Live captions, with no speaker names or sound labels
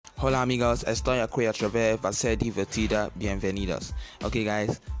Hola amigos, estoy aquí otra vez, va a ser divertida, bienvenidos. Okay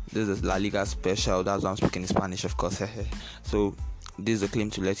guys, this is La Liga special, that's why I'm speaking in Spanish of course. So, this is a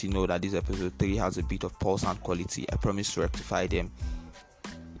claim to let you know that this episode 3 has a bit of poor sound quality. I promise to rectify them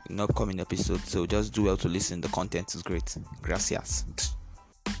in upcoming episodes, so just do well to listen, the content is great. Gracias.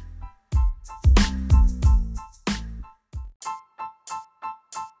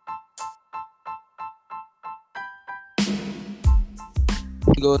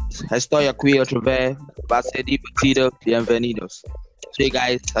 Amigos, estoy aquí otra vez, va a ser divertido, bienvenidos. So you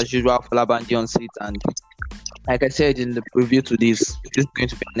guys, as usual, follow Bandy on seat, and like I said in the preview to this is going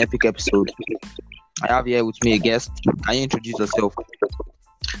to be an epic episode. I have here with me a guest. Can you introduce yourself?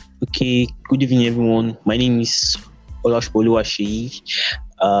 Okay, good evening, everyone. My name is Olasupo Seyi,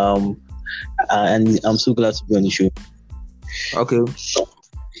 and I'm so glad to be on the show. Okay. So,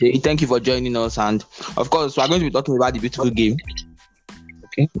 thank you for joining us, and of course, we are going to be talking about the beautiful game.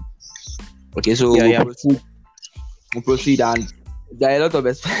 Okay, so we'll proceed, and there are a lot of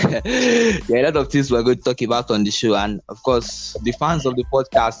things we're going to talk about on the show, and of course, the fans of the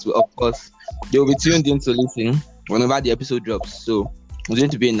podcast, they will be tuned in to listen whenever the episode drops. So it's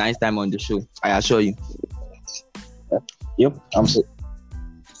going to be a nice time on the show, I assure you. Yep, I'm so.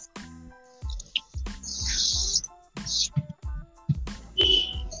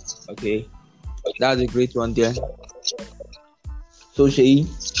 Okay, that's a great one there. So Seyi.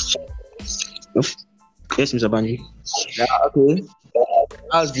 Yes, Mr. Banji. Yeah, okay.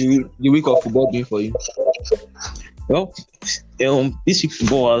 How's the week of football been for you? Well, this week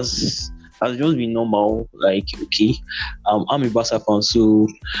football has just been normal. Like, okay, I'm a Barca fan, so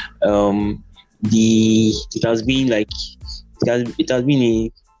it has been a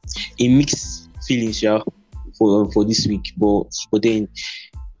mixed feelings, yeah, for this week. But then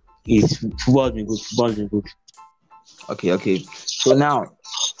football has been good. Football has been good. Okay. So now,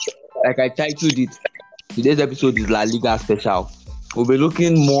 like I titled it, today's episode is La Liga special. We'll be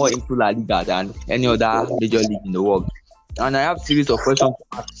looking more into La Liga than any other major league in the world. And I have a series of questions to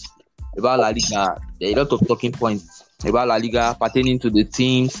ask about La Liga. There are a lot of talking points about La Liga pertaining to the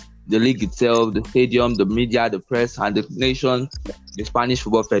teams, the league itself, the stadium, the media, the press, and the nation, the Spanish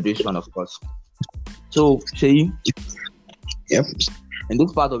Football Federation, of course. So, Seyi, Yep. in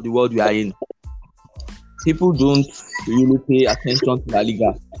this part of the world we are in, people don't really pay attention to La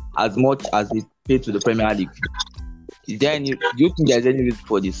Liga as much as they pay to the Premier League. Do you think there's any reason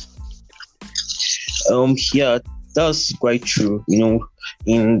for this? Yeah, that's quite true. In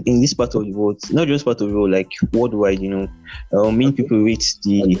this part of the world, not just part of the world, like worldwide, many people rate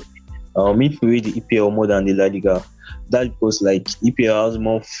the EPL more than the La Liga. That's because like EPL has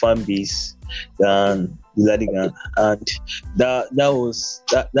more fan base than the La Liga, and that's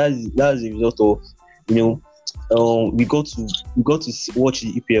a result of we got to watch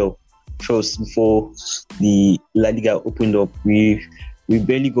the EPL first before the La Liga opened up. We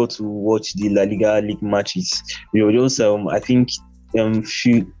barely got to watch the La Liga league matches. We were just I think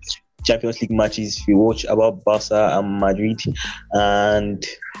few Champions League matches we watched about Barca and Madrid, and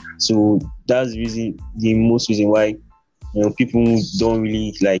so that's the most reason why people don't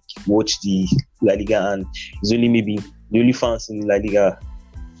really like watch the La Liga, and it's only maybe the only fans in La Liga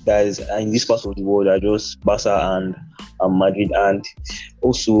that is in this part of the world are just Barca and Madrid. And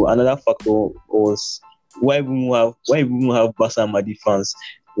also another factor was why we won't have Barca and Madrid fans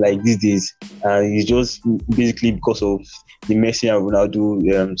like these days, and it's just basically because of the Messi and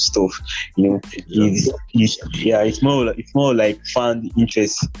Ronaldo stuff. It's more like fan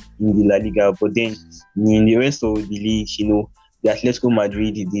interest in the La Liga, but then in the rest of the league, the Atletico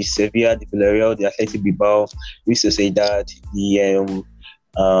Madrid, the Sevilla, the Villarreal, the Athletic Bilbao, we used to say that the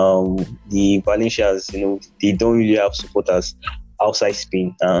Valencias, they don't really have supporters outside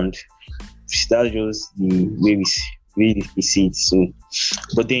Spain, and that's just the way we see it. So,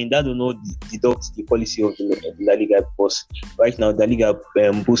 but then that do not deduct the policy of the La Liga, because right now the Liga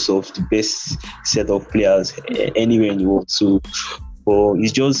boasts of the best set of players anywhere in the world. So, but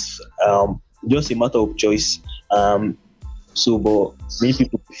it's just a matter of choice. But many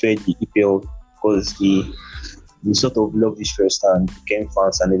people prefer the EPL because we sort of love this first and became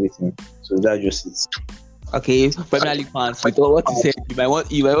fans and everything. So that's just it. Okay, Premier League fans, with what you said, you might want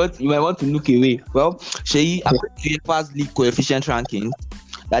to look away. Well, Seyi, according to UEFA's league coefficient ranking,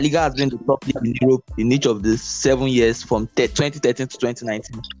 La Liga has been the top league in Europe in each of the 7 years from 2013 to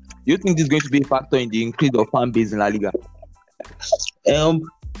 2019. Do you think this is going to be a factor in the increase of fan base in La Liga?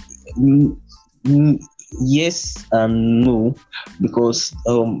 Yes and no, because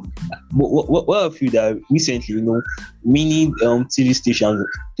what I feel that recently, many TV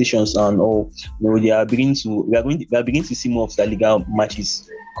stations and all, they are beginning to see more of La Liga matches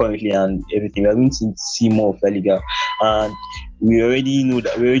currently and everything. We are going to see more of La Liga, and we already know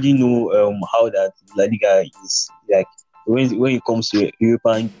that. We already know how that La Liga is like when it comes to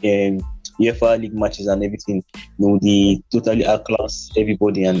European UEFA League matches and everything. They totally outclass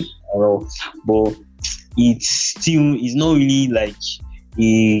everybody and all. But it still is not really like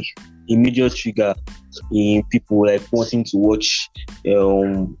a major trigger in people like wanting to watch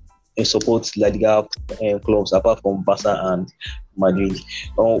and support La Liga clubs apart from Barca and Madrid.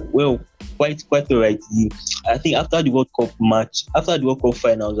 Well, quite alright. I think after the World Cup match, after the World Cup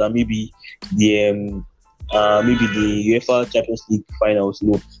finals, and maybe the UEFA Champions League finals,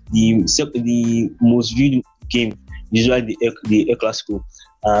 the most viewed game is usually the El Clasico,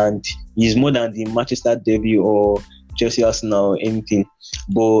 and it's more than the Manchester Derby or Chelsea Arsenal or anything.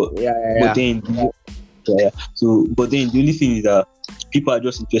 But then but then the only thing is that people are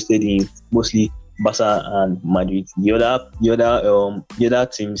just interested in mostly Barca and Madrid. The other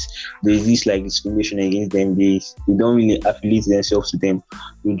teams, there's this like discrimination against them. They don't really affiliate themselves to them.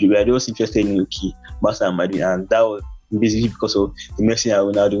 We are just interested in Barca and Madrid, and that was basically because of the Messi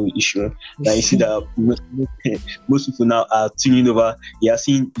and Ronaldo issue. Now you see that most people now are tuning over. You are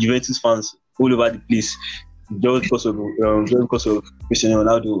seeing Juventus fans all over the place just because of Cristiano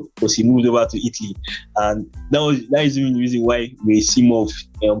Ronaldo, because he moved over to Italy, and that is the reason why we see more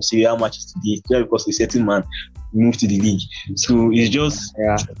of Serie A matches today, just because a certain man moved to the league. So it's just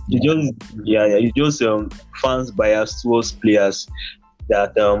fans bias towards players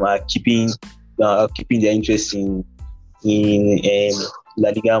that are keeping their interest in La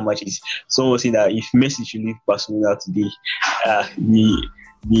Liga matches. Someone was saying that if Messi should leave Barcelona today,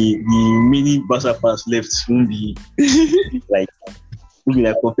 the many Barca fans left won't be like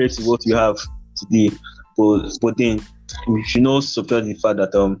compared to what you have today. But then we should not subtract the fact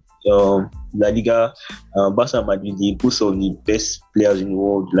that La Liga, Barca and Madrid, they boast of the best players in the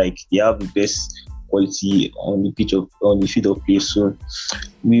world. Like they have the best quality on the field of play. So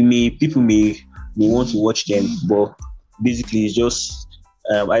people may want to watch them, but basically it's just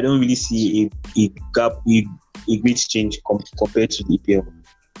I don't really see a gap, a great change compared to the EPL.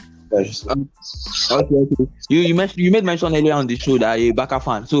 Okay. You made mention earlier on the show that you're a Barca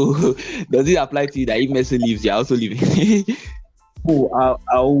fan. So does it apply to you that if Messi leaves, you're also leaving?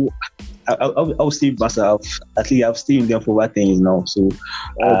 I'll stay Barca. I've stayed with them for over 10 years now. So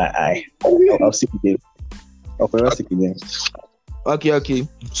I'll stick with them. I'll forever stick with them. Okay.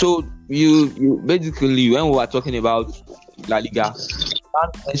 So you basically, when we were talking about La Liga,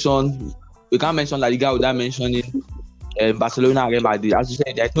 we can't mention La Liga without mentioning Barcelona and Real Madrid. As you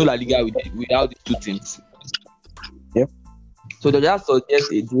said, there's no La Liga without these two teams. Yep. So they just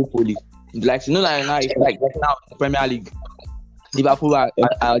suggest a duopoly. Like now it's like now in the Premier League, Liverpool are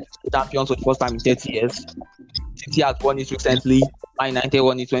champions for the first time in 30 years. City has won it recently. Man United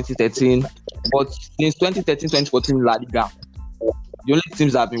won it 2013. But since 2013-2014 La Liga, the only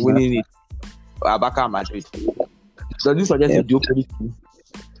teams that have been winning it are Barca and Madrid. Does this suggest a duopoly?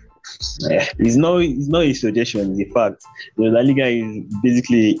 It's not a suggestion. It's a fact. La Liga is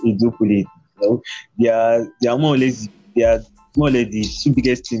basically a duopoly. They are more or less the two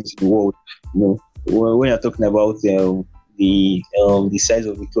biggest teams in the world. When you're talking about the size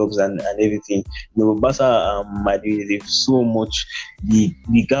of the clubs and everything, Barca and Madrid, they've so much the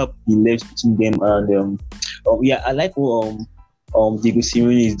gap left between them, and I like what Diego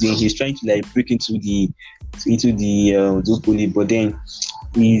Simeone is doing. He's trying to like break into the duopoly, but then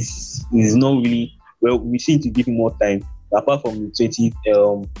he's not really well. We seem to give him more time. Apart from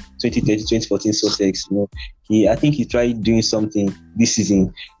 2013-2014 success, I think he tried doing something this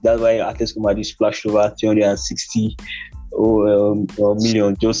season. That's why Atletico Madrid splashed over 360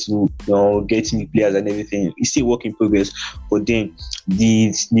 million just to get new players and everything. It's still work in progress, but then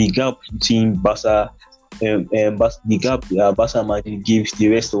the gap between Barca and Madrid gives the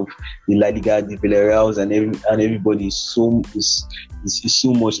rest of the La Liga, the Villarreals and everybody is so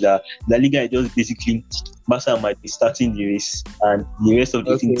much that La Liga is just basically Barca and Madrid starting the race, and the rest of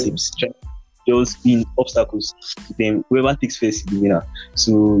the teams just being obstacles to them. Whoever takes first is the winner.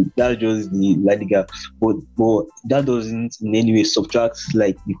 So that's just the La Liga, but that doesn't in any way subtract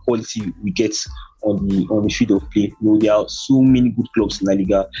like the quality we get on the field of play. There are so many good clubs in La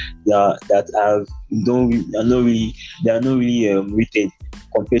Liga that are not really rated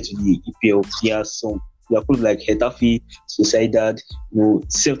compared to the EPL. There are clubs like Getafe, Sociedad,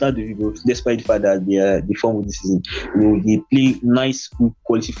 Celta de Vigo, despite the fact that they form this season. They play nice, good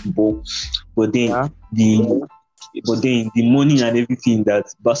quality football, but then the money and everything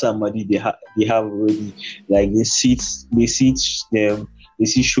that Barca and Madrid they have already, like they sit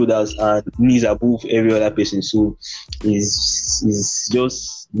shoulders and knees above every other person. So it's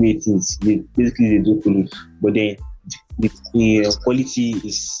just way things they do fully, but then the quality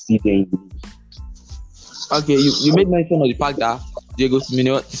is still there in the league. Okay, you made mention of the fact that Diego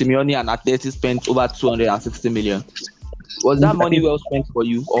Simeone and Atleti spent over 260 million. Was that I money think well spent for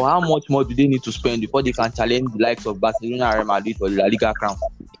you, or how much more do they need to spend before they can challenge the likes of Barcelona and Real Madrid for the La Liga crown?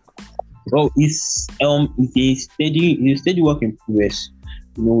 well, it's a steady work in progress.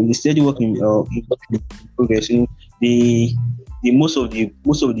 The steady work in progress. The most of the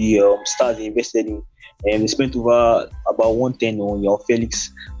stars they invested in, and they spent over about 110 on your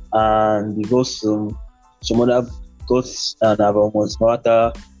Felix, and they got some other got and about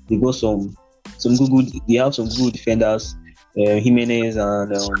Morata. They got some They have some good defenders, Jimenez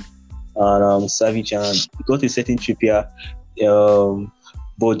and Savic, and they got a certain Trippier. Um,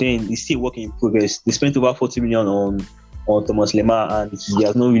 but then it's still work in progress. They spent over 40 million on Thomas Lemar, and he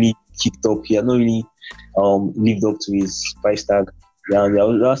has not really kicked up. He has not really lived up to his price tag.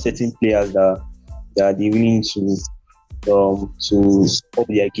 There are certain players that they really need to up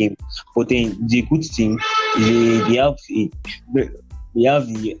their game. But then the good thing is they have the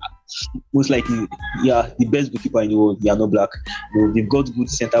most likely, yeah, the best goalkeeper in the world. They are not black. They've got good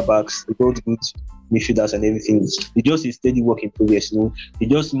centre backs. They've got good midfielders and everything. It's just a steady work in progress. They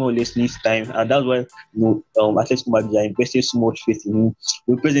just more or less need time, and that's why Atletico Madrid are invested so much faith in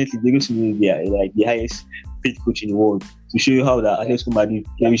him. Presently, they're going to be like the highest paid coach in the world, to show you how that Atletico Madrid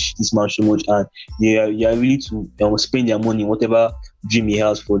cherish this man so much, and they are really to spend their money whatever dream he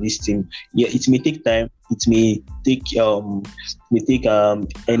has for this team. Yeah, it may take time. It may take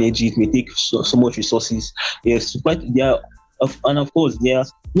energy. It may take so much resources. Yes, but they are, and of course they are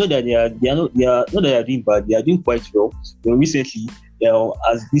not that they are doing bad. They are doing quite well. Recently,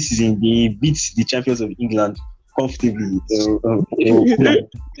 as this season, they beat the champions of England comfortably.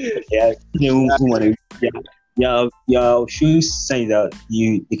 They are showing signs that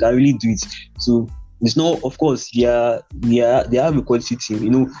they can really do it. So it's not, of course, they have a quality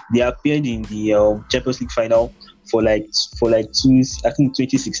team. They appeared in the Champions League final for like two, I think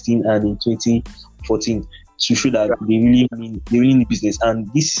 2016 and in 2014, to show that they really mean business. And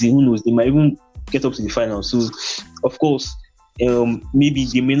this season, who knows, they might even get up to the final. So, of course, maybe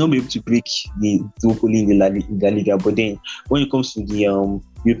they may not be able to break the duopoly in the Liga, but then when it comes to the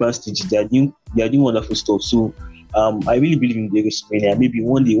European stage, they are doing wonderful stuff. So, I really believe in Diego Simeone. Maybe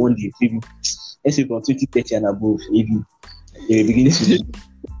one day, maybe let's say from 2030 and above, maybe they begin to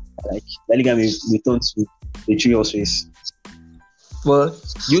like La Liga may turn to the three horse race. Well,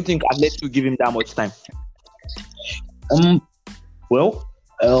 do you think Atleti will give him that much time? Well,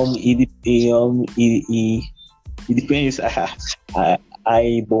 it depends. I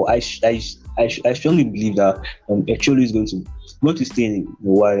strongly believe that actually is going to stay in a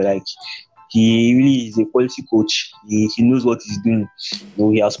while. Like, he really is a quality coach. He knows what he's doing.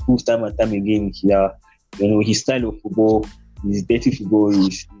 He has proved time and time again. His style of football, his dirty football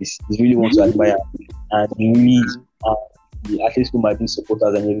is really one to admire. And he really, the Atletico Madrid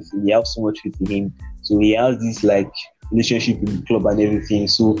supporters and everything, they have so much faith in him. So he has this like relationship with the club and everything.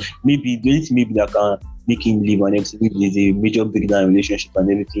 So maybe the only thing maybe that can make him leave and everything, maybe there's a major breakdown in relationship and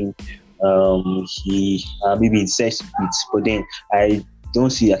everything. He maybe decides to quit. But then I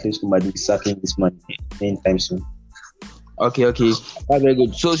don't see Atletico Madrid sacking this man anytime soon. Okay, that's very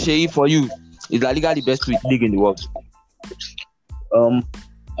good. So, Seyi, for you, is La Liga the best league in the world?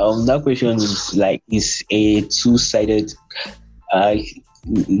 That question is a two-sided.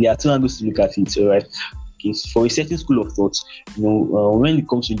 There are two angles to look at it. All right. Okay, so for a certain school of thought, when it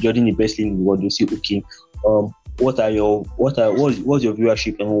comes to judging the best league in the world, you say, okay, what's your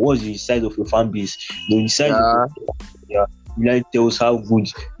viewership and what's the size of your fan base? The size of really tells how good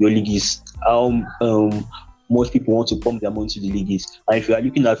your league is, how most people want to pump their money to the league is. And if you are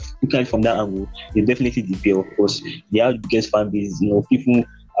looking at it from that angle, it's definitely the PL. Of course, they have the biggest fan base. People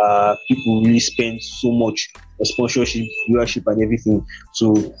really spend so much on sponsorship, viewership, and everything.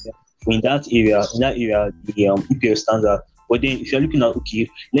 So in that area, the EPL stands out. But then, if you're looking at, okay,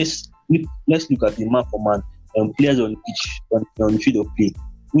 let's look at the man for man, players on the pitch, on the field of play.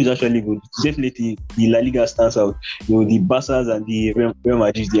 Who is actually good? Definitely, the La Liga stands out. The Barças and the Real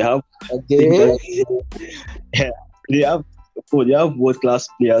Madrid, they have they have world class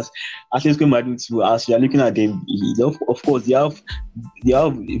players. Atletico Madrid too. As you are looking at them, of course they have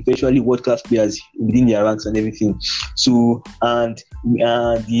virtually world class players within their ranks and everything. So and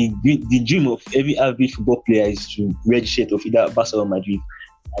the dream of every average football player is to wear the shirt of either Barca or Madrid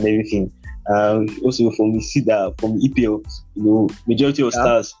and everything. Also from the EPL, majority of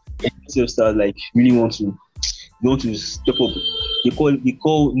stars like really want to they want to step up. They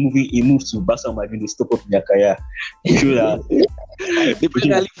call moving a move to Barca Madrid to step up in their career. To show that The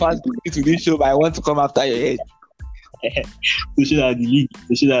Premier League fans go to this show, but I want to come after your head. to show that the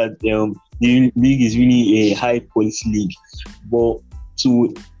league is really a high quality league. But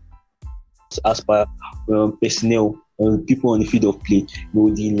to as per personnel, people on the field of play,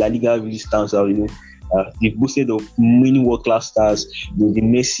 the La Liga really stands out. They've boasted of many world-class stars, the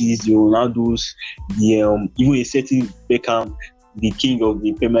Messis, the Ronaldos, even a certain Beckham, the king of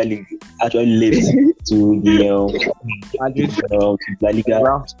the Premier League, actually left to the to La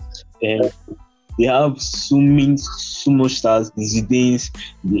Liga. They have so much stars. The Zidanes,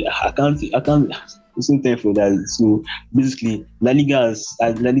 I can't. It's no time for that. So basically, La Liga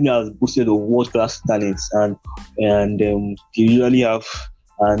has boasted of world-class talents, and they usually have.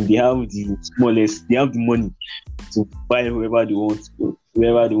 And they have the smallest, they have the money to buy whoever they want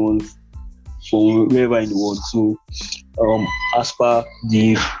from wherever in the world. So, as per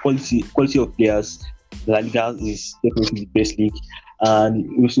the quality of players, La Liga is definitely the best league.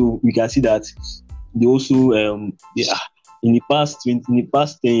 And also, we can see that they also, in the past 10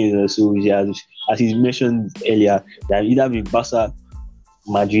 years or so, as he mentioned earlier, that either been Barca,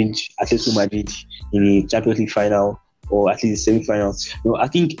 Madrid, Atletico Madrid in the Champions League final, or at least semi-final. I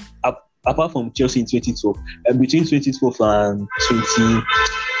think apart from Chelsea in 2012, between 2012 and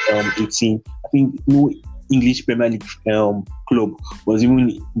 2018, I think no English Premier League club was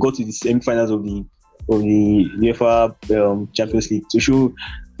even got to the semi-finals of the UEFA Champions League. To show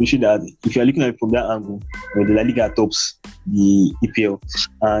that if you are looking at it from that angle, the La Liga tops the EPL,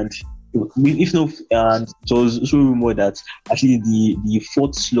 and if not, and it was also rumored that actually the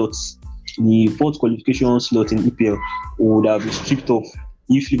fourth qualification slot in EPL would have been stripped off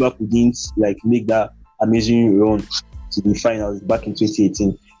if Liverpool didn't make that amazing run to the finals back in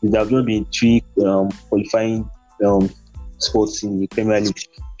 2018. There have not been 3 qualifying spots in the Premier League.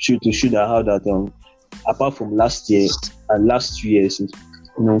 To show that how that apart from last year and last 2 years,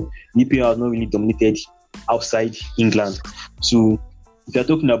 the EPL has not really dominated outside England. So if you're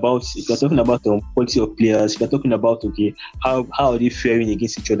talking about quality of players, if you're talking about how are they faring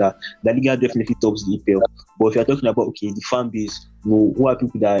against each other, La Liga definitely tops the EPL. But if you're talking about the fan base, who are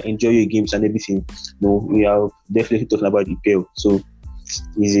people that enjoy your games and everything, we are definitely talking about the EPL. So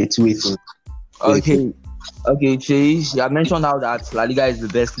it's a two-way thing. Okay, Jay, you have mentioned now that La Liga is the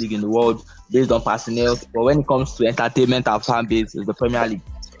best league in the world based on personnel, but when it comes to entertainment and fan base, it's the Premier League.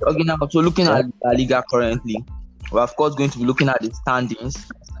 Okay, now, so looking at La Liga currently, we're of course going to be looking at the standings,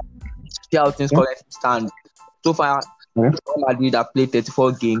 see how things currently stand. So far, Real Madrid have played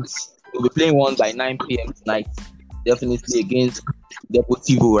 34 games. We'll be playing one by 9 p.m. tonight, definitely against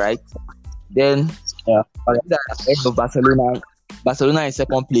Deportivo, right? Then, at the end of Barcelona is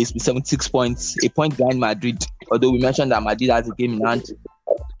second place with 76 points, a point behind Madrid, although we mentioned that Madrid has a game in hand.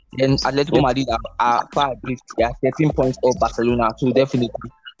 Then Atletico Madrid are far adrift. They are 13 points off Barcelona, so definitely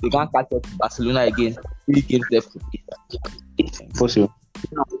they can't catch up to Barcelona again. 3 games left to play. For sure.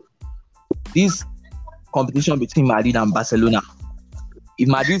 This competition between Madrid and Barcelona, if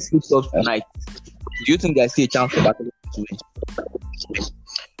Madrid slips up tonight, do you think there's still a chance for Barcelona to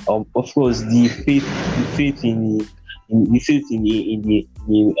win? Of course, the faith in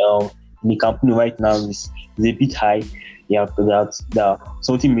the company right now is a bit high. Yeah, that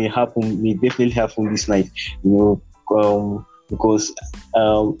something may definitely happen this night. Because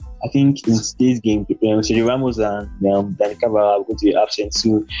I think in today's game, Sergio Ramos and Dani Carvajal are going to be absent,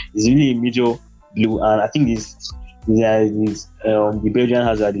 so it's really a major blow. And I think the Belgian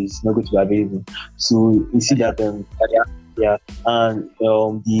Hazard is not going to be available. So you see that and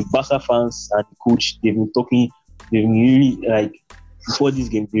the Barca fans and the coach, they've been really before this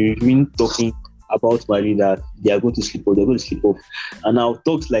game, they've been talking about Madrid that they are going to slip off. And now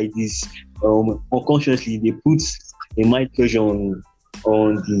talks like this, unconsciously they put a mind pressure on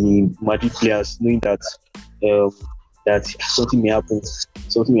the Madrid players, knowing that something may happen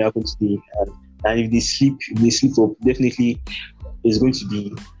today, and if they slip up, definitely it's going to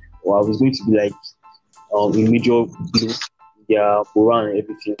be a major blow, their morale and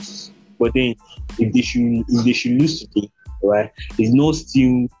everything. But then if they should lose today, right, it's not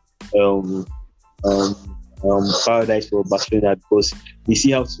still paradise for Barcelona, because they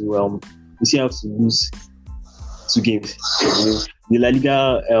see how to lose 2 games. The La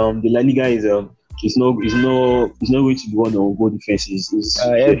Liga is not going to be one on goal defenses. It's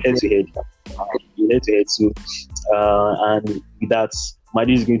head to head. So and with that,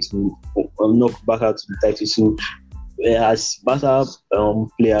 Madrid is going to knock back out to the title. So as Barca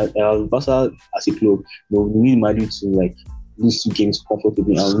Barca as a club, we need Madrid to lose 2 games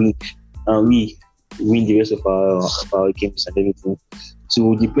comfortably, and we win the rest of our games and everything.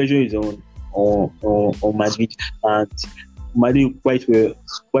 So the pressure is on Madrid, and Madrid quite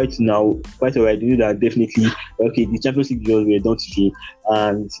alright. You know that definitely okay. The Champions League results were done today,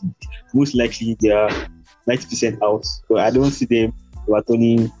 and most likely they are 90% out. But I don't see them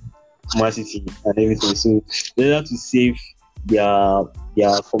overturning Man City and everything. So they have to save their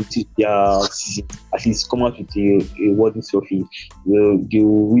season, at least come out with a worthy trophy. They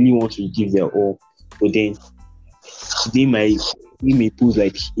really want to give their all, but then today may pose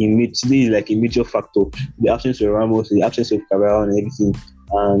like today is like a major factor. The absence of Ramos, the absence of Cabral and everything,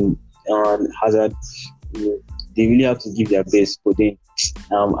 and Hazard, they really have to give their best. But then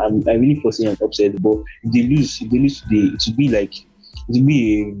I really foresee an upset. But if they lose today, it would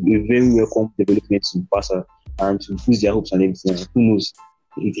be a very welcome development to Barca and to boost their hopes and everything. And who knows?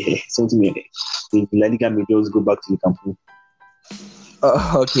 Something the La Liga may just go back to the Camp Nou.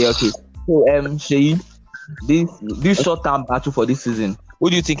 Okay. So, Seyi, this short-term battle for this season, who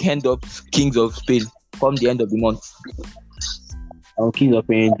do you think end up Kings of Spain come the end of the month? Kings of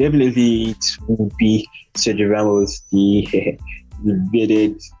Spain, definitely it will be Sergio Ramos, the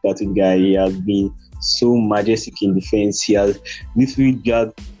bearded tattooed guy. He has been so majestic in defense. He has literally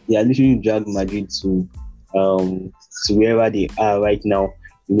dragged Madrid to wherever they are right now.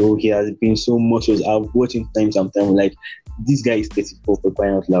 He has been so much. I've watched him time sometimes. Like, this guy is 34 for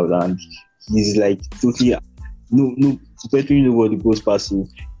crying out loud, and he's like totally especially nobody goes past him.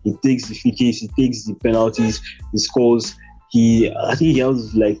 He takes the free kicks, he takes the penalties, he scores. I think he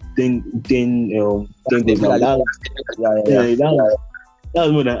has like 10 goals now. That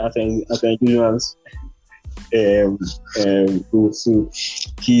was more than after endurance. So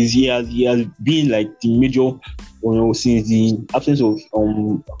he has been like the major, since the absence of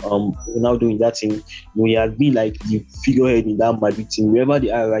Ronaldo in that team. He has been like the figurehead in that Madrid team. Wherever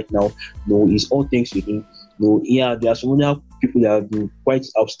they are right now, it's all thanks to him. There are some other people that have been quite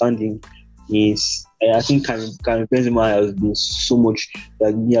outstanding. I think Karim Benzema has been so much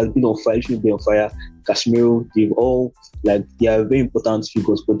that he has been on fire. He should be on fire. Casemiro, they are very important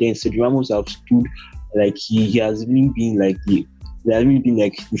figures. But then Sergio Ramos have stood like he has really been like the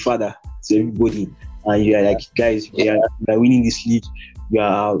father to everybody. And you are like, guys, we are winning this league. We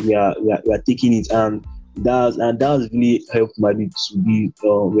are taking it, and that has really helped Madrid to be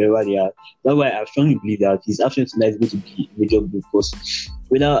wherever they are. That's why I strongly believe that his absence tonight is going to be a major blow, because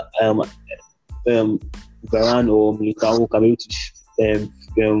whether Varane or Militao can be able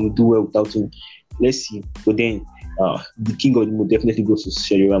to do well without him. Let's see. But then the king of the moon definitely goes to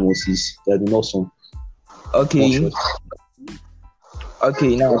Sergio Ramos. That's been awesome. Okay,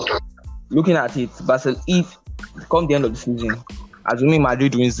 now looking at it, Barcelona, if come the end of the season, assuming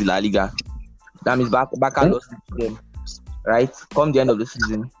Madrid wins the La Liga, that means Barca lost it to them, right? Come the end of the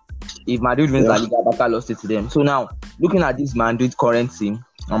season, if Madrid wins La Liga, Barca lost it to them. So now, looking at this Madrid current team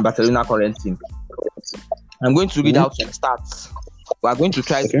and Barcelona current team, I'm going to read out some stats. We are going to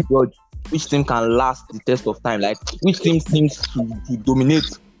try to judge which team can last the test of time, like which team seems to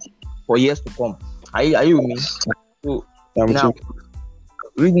dominate for years to come. Are you with me? So now,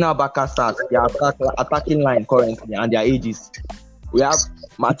 reading out Barca stats, their attacking line currently and their ages. We have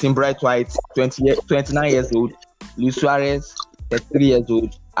Martin Braithwaite, 29 years old, Luis Suarez, 33 years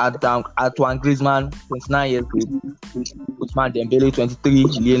old, Antoine Griezmann, 29 years old, Ousmane Dembele, 23,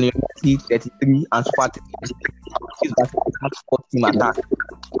 Lionel Messi, 33, and Fati. This Barcelona's fourth team attack.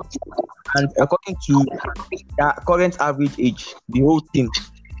 And according to their current average age, the whole team,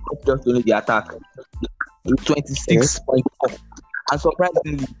 just only the attack, is 26.4. And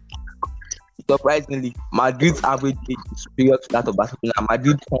surprisingly, Madrid's average age is superior to that of Barcelona.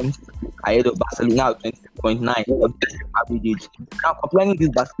 Madrid comes ahead of Barcelona at 26.9 of the average age. Now, comparing this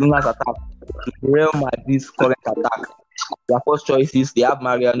Barcelona's attack to Real Madrid's current attack, their first choices, they have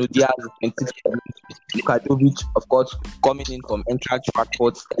Mariano Diaz, 26 years old, Luka Jovic, of course, coming in from Eintracht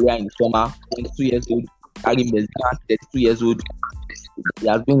Frankfurt earlier in the summer, 22 years old, Karim Benzema, 32 years old. He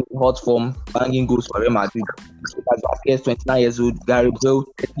has been in hot form, banging goals for Real Madrid. Lucas Vazquez, 29 years old, Gareth Bale,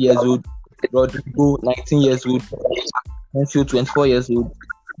 30 years old, Rodrigo, 19 years old, Enfield, 24 years old,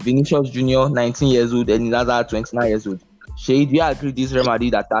 Vinicius Junior, 19 years old, and Lazar, 29 years old. Shade, do you agree this Real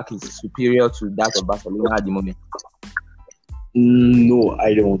Madrid attack is superior to that of Barcelona at the moment? No,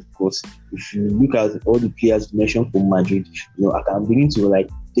 I don't. Because if you look at all the players mentioned for Madrid, I can begin to like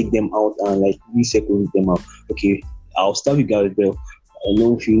take them out and like recycle them out. Okay, I'll start with Gareth Bale.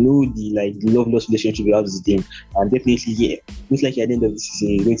 If you know the love-lost relationship we have with the team, and definitely, looks like at the end of the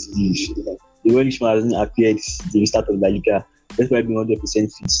season, he's going to the Welshman hasn't appeared since the start of La Liga. That's why being 100%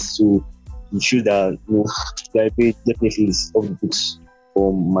 fit. So it shows that Gareth Bale definitely is off the books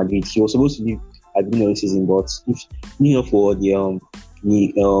for Madrid. He was supposed to leave at the beginning of the season. But if for the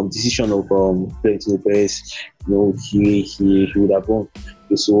decision of Florentino Perez, he would have won.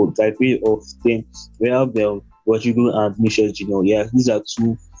 Okay, so by way of them, we have Rodrigo and Vinicius Junior. Yeah, these are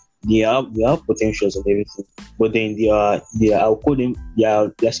two. They have potentials and everything, but then I'll call them, they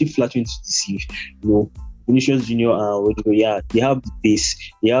are still flattering to deceive. Vinicius Junior and Rodrigo, yeah, they have the pace,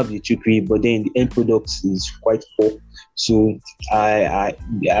 they have the trickery, but then the end product is quite poor. So I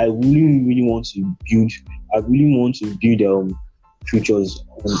really want to build. I really want to build futures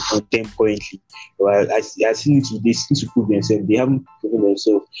on them currently. Well, I still need to they still need to prove themselves. They haven't proven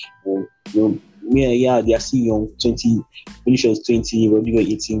themselves. They are still young. 20, Vinicius 20, Rodrigo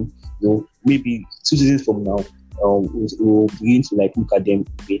 18. Maybe 2 seasons from now, we'll begin to like look at them.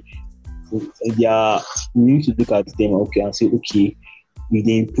 Okay, we need to look at them, okay, and say, okay, if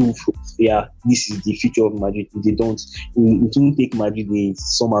they improve, this is the future of Madrid. If they don't, it won't take Madrid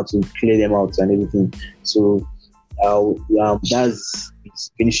somehow to clear them out and everything. So that's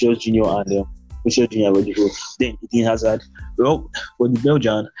Vinicius Junior and Rodrigo. Then Eden Hazard. Well, for the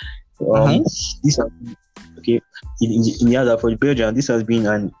Belgian, this has been, okay. In the other, for the Belgian, this has been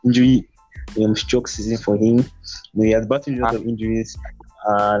an injury struck season for him. He has battled a lot of injuries,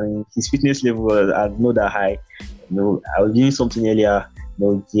 and his fitness level is not that high. I was doing something earlier.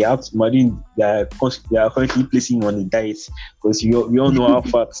 They are currently placing him on a diet, because we all know how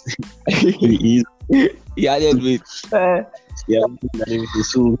fat he is. Yeah, weight. So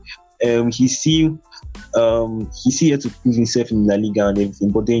he's still here to prove himself in La Liga and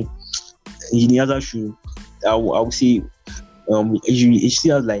everything. But then in the other shoe, I would say he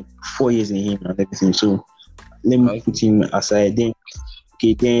still has like 4 years in him and everything. So let me put him aside. Then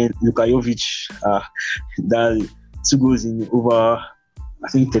Luka Jovic, that 2 goals in over, I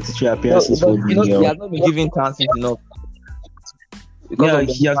think, 33 appearances for the. He has not been given chances enough. He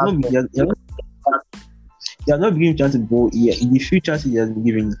has not been given chances, but in the few chances he has been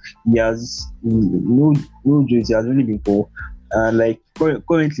given, he has no joys. He has really been poor. And like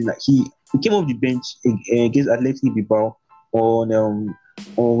currently, like he came off the bench against Athletic Bilbao on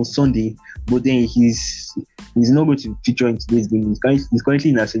Sunday, but then he's not going to feature in today's game. He's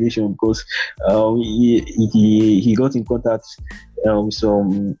currently in isolation because he got in contact with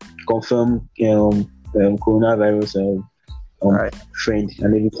some confirmed coronavirus friend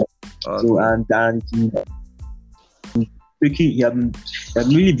and everything. So and he had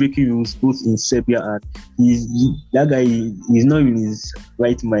really breaking rules both in Serbia, and that guy is not in his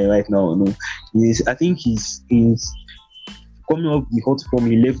right mind right now. No, I think he's coming off the hot form.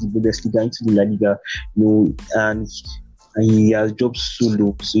 He left the Bundesliga into the La Liga, and he has dropped so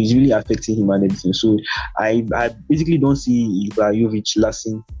low, so it's really affecting him and everything. So I basically don't see Jovic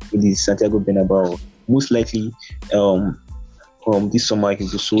lasting in the Santiago Bernabeu. Most likely, this summer he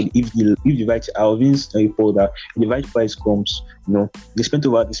will be sold if the right. I was a report that if the right price comes, they spent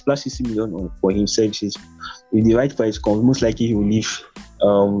over the splash 60 million for his services. If the right price comes, most likely he will leave.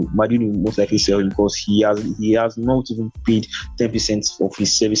 Madrid will most likely sell him because he has not even paid 10% of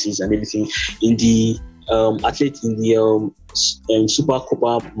his services and everything in the athlete in the Super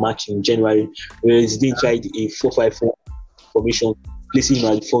Copa match in January, where they tried a 4-5-4 formation, placing him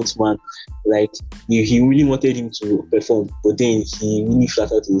as the front man. Like he really wanted him to perform, but then he really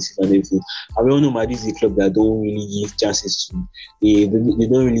flattered to receive and everything. And we all know Madrid is a club that don't really give chances to. They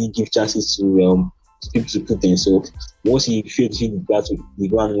don't really give chances to people to put themselves. Once he failed to hit the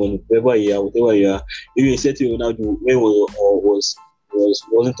ground when whatever you are, if you said to Ronaldo when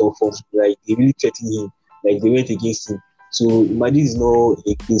wasn't on form, like they really threatened him, like they went against him. So Madrid is not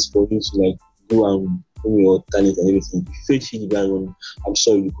a place for him to like go and your talent and everything. If you fail to hit the ground, I'm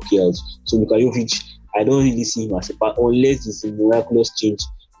sure you cook it out. So Luka Jovic, I don't really see him as a part unless it's a miraculous change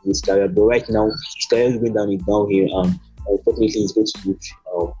in his career. But right now, his career is going downhill, and unfortunately, he's going to lose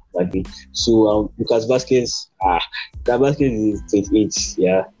Madrid. So Lucas Vazquez is 28.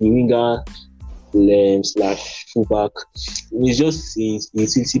 Yeah, the winger / fullback. He's just a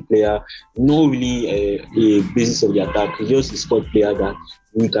utility player, not really a basis of the attack. He's just a squad player that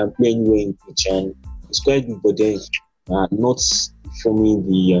we can play anywhere in pitch, and it's quite good, but then not forming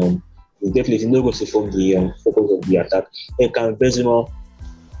the definitely not going to form the focus of the attack. And Karim Benzema,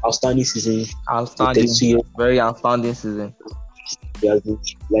 outstanding season, very outstanding season. He has been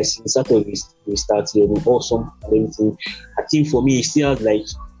like since the start of his start, he has been awesome and everything. I think for me, he still has like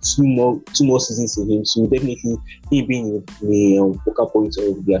two more seasons in him, so definitely he being the focal point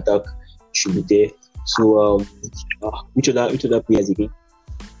of the attack should be there. So which other players again?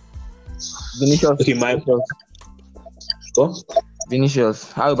 Vinicius. Okay,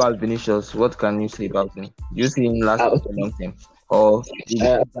 Vinicius. How about Vinicius? What can you say about him? Do you see him last for a long time? or he will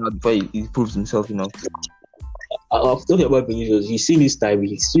Uh, sit out before he proves himself enough? I've talked about Vinicius. You see this time,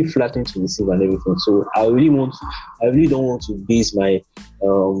 he's still flattening to receive and everything. So I really don't want to base my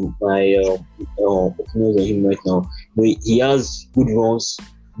opinions on him right now. You know, he has good runs,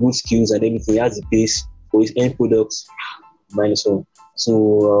 good skills, and everything. He has the pace for his end products minus one.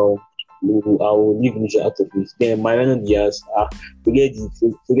 So I will leave Vinicius out of it. Then Mariano Diaz, forget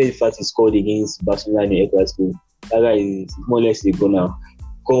the fact he scored against Barcelona in the El Clasico. That guy is more or less a goner.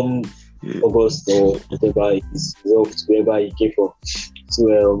 Come Yeah. August or whatever is off to wherever he came from.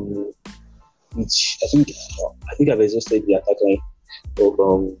 So which I think I've exhausted the attack line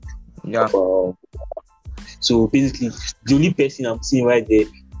Yeah. of so basically the only person I'm seeing right there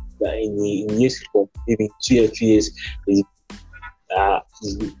that in the years to come, maybe 2 years, 3 years,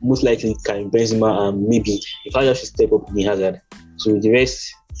 is most likely Karim Benzema and maybe if I just step up in Hazard. So the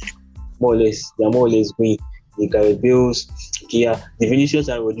rest they are more or less going the Caribbeans, Kia, the Vinicius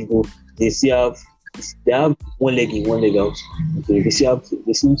and Rodrigo, they have one leg in, one leg out. Okay, they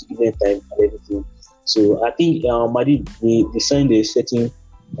seem to give them time and everything. So I think Madrid they signed a certain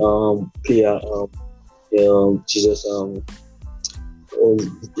player, Jesus,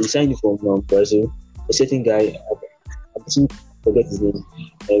 they signed it from Brazil, a certain guy. I think forget his name.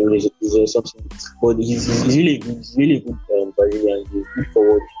 Is something, but he's really good. He's really good Brazilian. He's good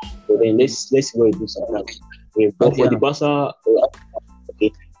forward. But then let's see what he does. But for the Barca,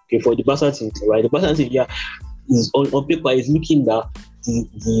 for the Barca team, right? The Barca team, yeah, is on paper is looking that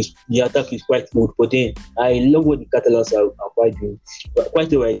the attack is quite good. But then I love what the Catalans are quite doing.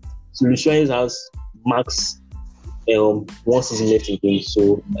 Quite alright. So Luis Suarez has max 1 season left in him.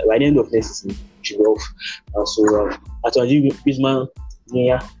 So by the end of next season, he should be off. Actually, Griezmann,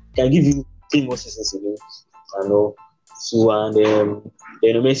 yeah, can give you 3 more seasons in him. I know. So and then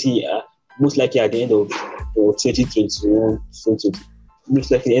Messi, most likely at the end of 2021,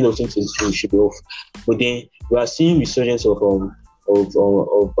 most likely the end of 2022, he should be off. But then we are seeing resurgence of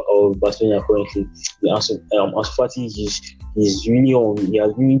Barcelona currently. Ansu Fati is really on. He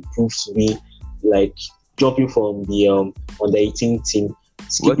has really proved to be like jumping from the under 18 team,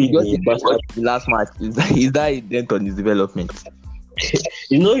 skipping the last match. Is that a dent on his development?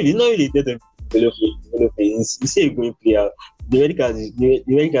 He's not really dead on development. He's still a great player. The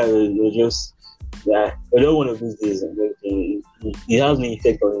medical was just although one of these days, it has no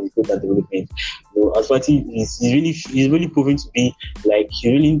effect on his growth and development. You know, as Fati he's really proven to be like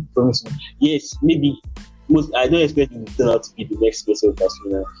yes, maybe I don't expect him to turn out to be the next best of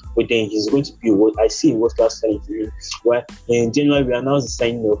Barcelona, but then he's going to be what I see in world class signing for him. Well, in January we announced the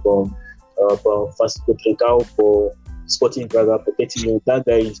signing of Francisco Trincao for Sporting Braga for 30 million. That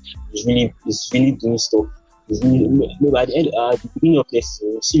guy is really doing stuff. Maybe at the beginning of next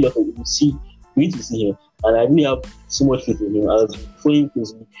year, we need to see him, and I really have so much faith in him. I was following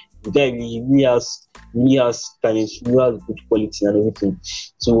closely. The guy really has talent, really has good quality and everything.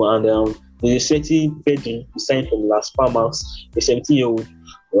 So and there's a certain Pedri who signed from Las Palmas, a 17-year-old.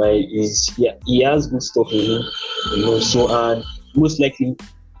 Right, he has good stuff in him, you know. So and most likely,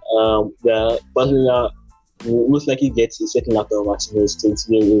 the Barcelona will most likely get a certain Lautaro Martinez,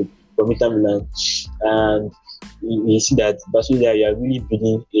 20-year-old from Inter Milan, and we see that Barcelona we are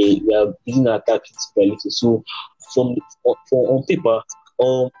building an attack super little. So on paper,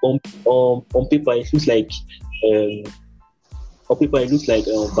 on paper it looks like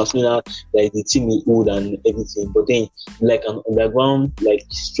Barcelona like the team is old and everything, but then like an underground like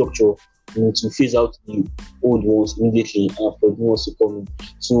structure, you know, to phase out the old ones immediately and for new ones to come in.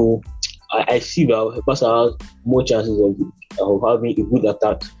 So I feel that Barca has more chances of having a good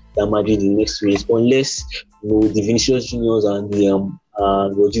attack than Madrid in the next 2 years, unless the Vinicius Juniors and the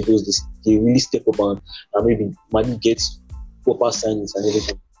Rodriguez they really step up and maybe Madrid gets proper signings and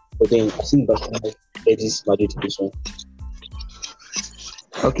everything. But then I think Barcelona edges Madrid to this one.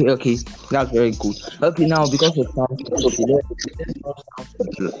 Okay, that's very good. Okay, now because of time,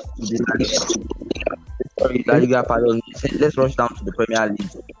 La Liga, pardon. Let's rush down to the Premier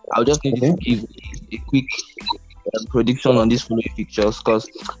League. I'll just need you to give a quick prediction on these following fixtures because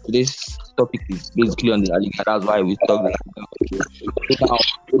today's topic is basically on the La Liga. That's why we talk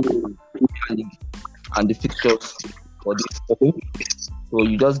and the fixtures for this topic. So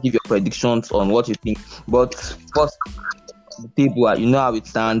you just give your predictions on what you think. But first, the table, you know how it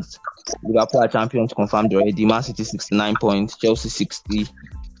stands. Liverpool are champions confirmed already. Man City 69 points, Chelsea 60,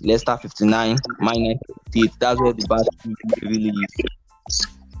 Leicester 59, Man 58. That's where the bad really is.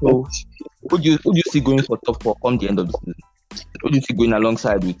 So, who do you see going for top 4 come the end of the season? Who do you see going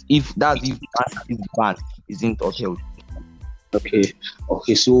alongside with? If Man City's ban isn't upheld. Okay.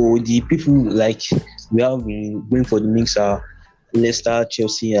 So the people like we have been going for the mix are Leicester,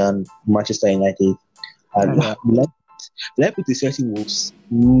 Chelsea, and Manchester United. And Yeah. will I put a certain Wolves?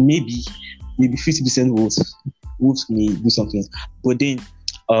 Maybe 50% Wolves. Wolves may do something, but then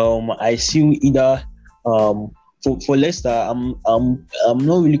I see either for Leicester, I'm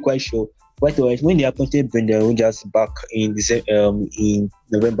not really quite sure. Quite alright. When they appointed Brendan Rodgers back in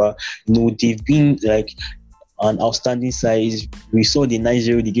November, they've been like an outstanding size. We saw the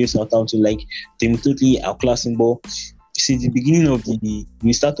 9-0 they gave Southampton, like they totally outclassing ball since the beginning of the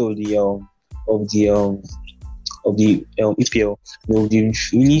start of the um EPL. They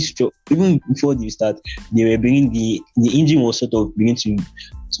really even before the start. They were bringing the engine was sort of beginning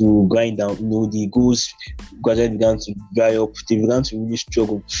to grind down. The goals gradually began to dry up. They began to really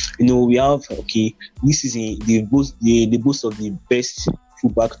struggle. We have this season the boast of the best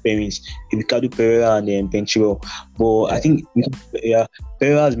fullback pairings, Ricardo Pereira and Ben Chilwell. But I think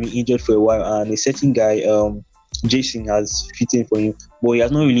Pereira has been injured for a while, and a certain guy Jason has fitted for him, but he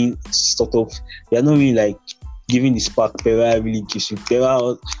has not really like giving the spark Pereira really gives you.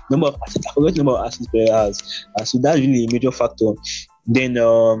 Pereira number of assists, I forgot the number of assists Pereira has, so that's really a major factor. Then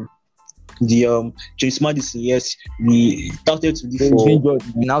the James Madison, yes, we touted to the for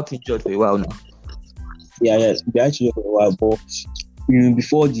He's been out injured for a while now. yes, we actually for a while, but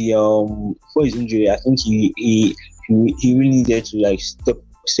before before his injury, I think he really needed to like step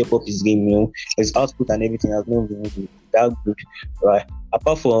up his game. His output and everything has not been that good, right?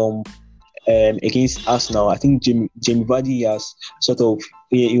 Apart from against Arsenal, I think Jamie Vardy has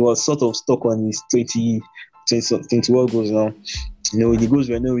he was sort of stuck on his 21 goals now. The goals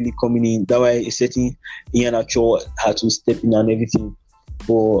were not really coming in. That why a certain Ian Acho had to step in and everything.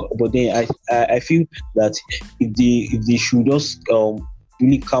 But then I feel that if they should just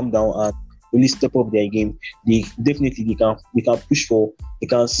really calm down and really step up their game, they can push for, they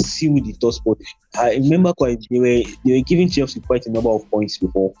can seal the top spot. I remember they were giving Chelsea quite a number of points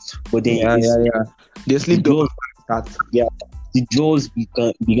before, but then They slipped the up. the draws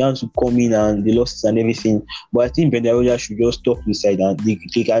began to come in and the losses and everything. But I think Brendan Rodgers should just talk to the side and they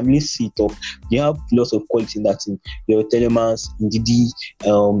can really see it off. They have lots of quality in that team. There are Telemans, Ndidi,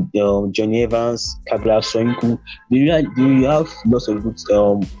 Johnny Evans, Kagla Soinku. They have lots of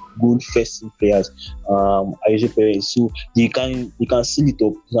good first team players. Perez. So they can seal it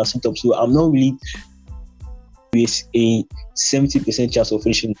up. So I'm not really with a 70% chance of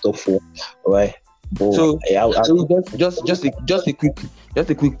finishing top 4. All right. So just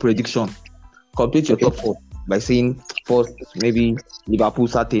a quick prediction. Complete your top 4 by saying first maybe Liverpool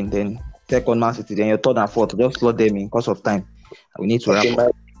certain, then second Man City, then your third and fourth. Just slot them in because of time. We need to wrap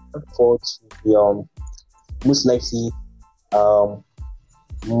up. My fourth will be most likely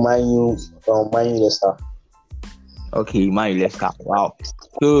Man U Leicester. Okay, Man U Leicester. Wow.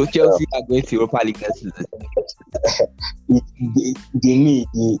 So Chelsea are going to Europa League next season. They may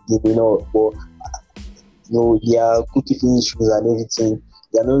not, but they are cookie issues and everything.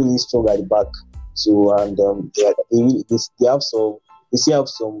 They are not really strong at the back. So and they still have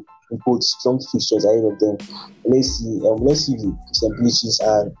some good strong fixtures ahead of them. Let's see if some bleaches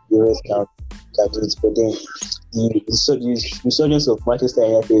and the rest can do it. But then the resurgence of Manchester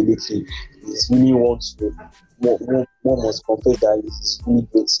United lately is really one must confess that it's really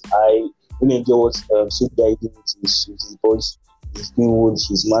great. I really enjoy what Sophia did with his boys, his Greenwood,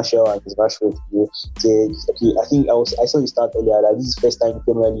 his Marshall, and his Rashford. I think I saw the start earlier that this is the first time in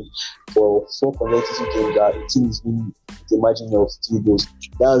Premier League for 4 consecutive games that a team is winning the margin of 3 goals.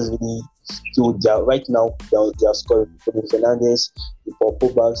 That's really so. Right now they are scoring. For the Fernandes, the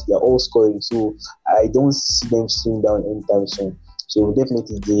Pogba, they are all scoring. So I don't see them slowing down anytime soon. So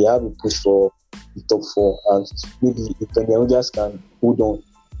definitely they have a push for the top 4, and maybe if the Rangers can hold on,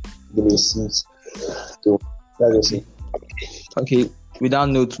 they may see it. So that's it. Okay. With that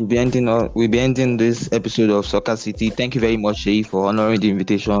note, we'll be ending this episode of Soccer City. Thank you very much, Seyi, for honoring the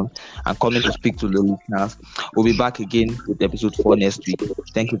invitation and coming to speak to the listeners. We'll be back again with episode 4 next week.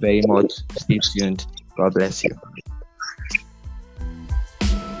 Thank you very much. Stay tuned. God bless you.